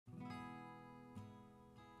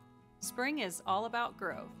Spring is all about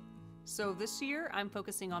growth, so this year I'm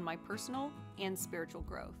focusing on my personal and spiritual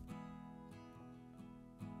growth.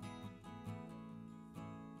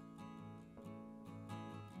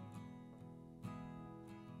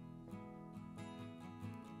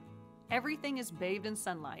 Everything is bathed in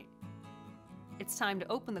sunlight. It's time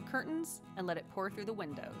to open the curtains and let it pour through the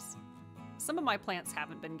windows. Some of my plants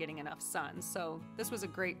haven't been getting enough sun, so this was a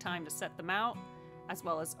great time to set them out, as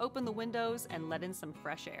well as open the windows and let in some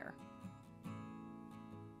fresh air.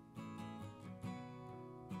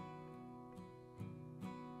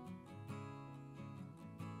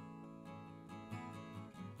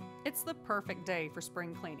 It's the perfect day for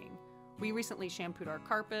spring cleaning. We recently shampooed our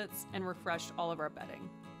carpets and refreshed all of our bedding.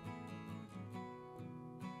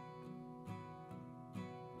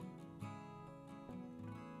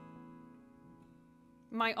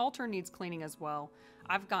 My altar needs cleaning as well.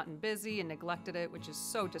 I've gotten busy and neglected it, which is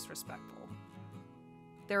so disrespectful.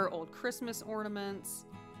 There are old Christmas ornaments,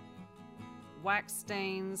 wax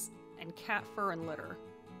stains, and cat fur and litter.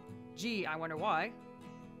 Gee, I wonder why.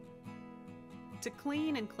 To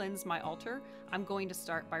clean and cleanse my altar, I'm going to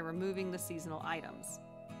start by removing the seasonal items.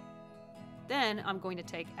 Then I'm going to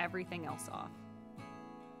take everything else off.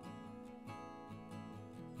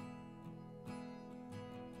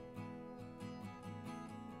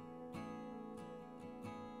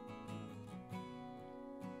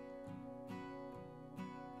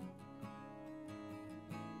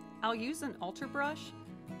 I'll use an altar brush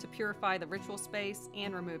to purify the ritual space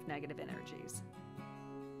and remove negative energies.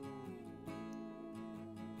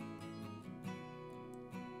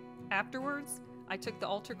 Afterwards, I took the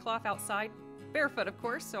altar cloth outside, barefoot of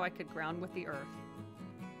course, so I could ground with the earth.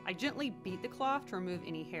 I gently beat the cloth to remove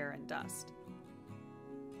any hair and dust.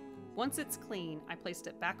 Once it's clean, I placed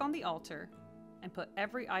it back on the altar and put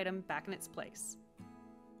every item back in its place.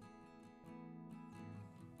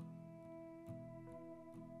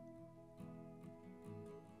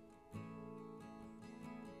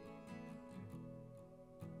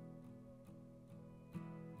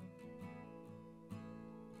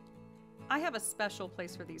 I have a special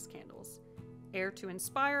place for these candles. Air to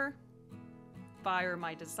inspire, fire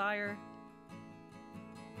my desire,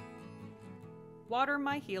 water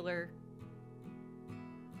my healer,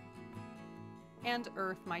 and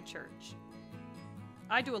earth my church.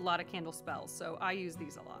 I do a lot of candle spells, so I use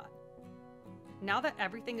these a lot. Now that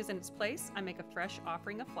everything is in its place, I make a fresh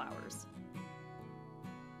offering of flowers.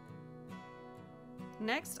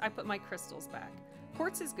 Next, I put my crystals back.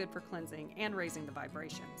 Quartz is good for cleansing and raising the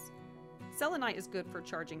vibrations. Selenite is good for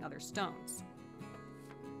charging other stones.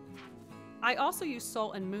 I also use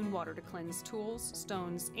salt and moon water to cleanse tools,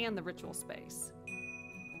 stones, and the ritual space.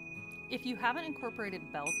 If you haven't incorporated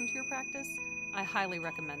bells into your practice, I highly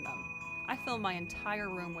recommend them. I fill my entire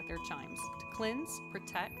room with their chimes to cleanse,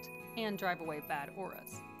 protect, and drive away bad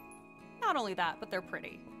auras. Not only that, but they're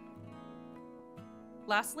pretty.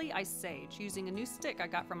 Lastly, I sage, using a new stick I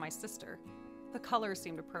got from my sister. The colors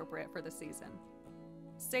seemed appropriate for the season.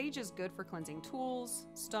 Sage is good for cleansing tools,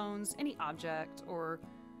 stones, any object, or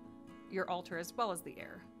your altar as well as the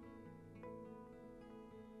air.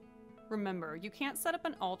 Remember, you can't set up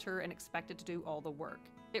an altar and expect it to do all the work.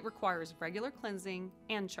 It requires regular cleansing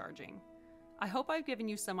and charging. I hope I've given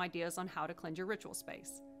you some ideas on how to cleanse your ritual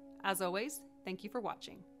space. As always, thank you for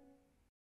watching.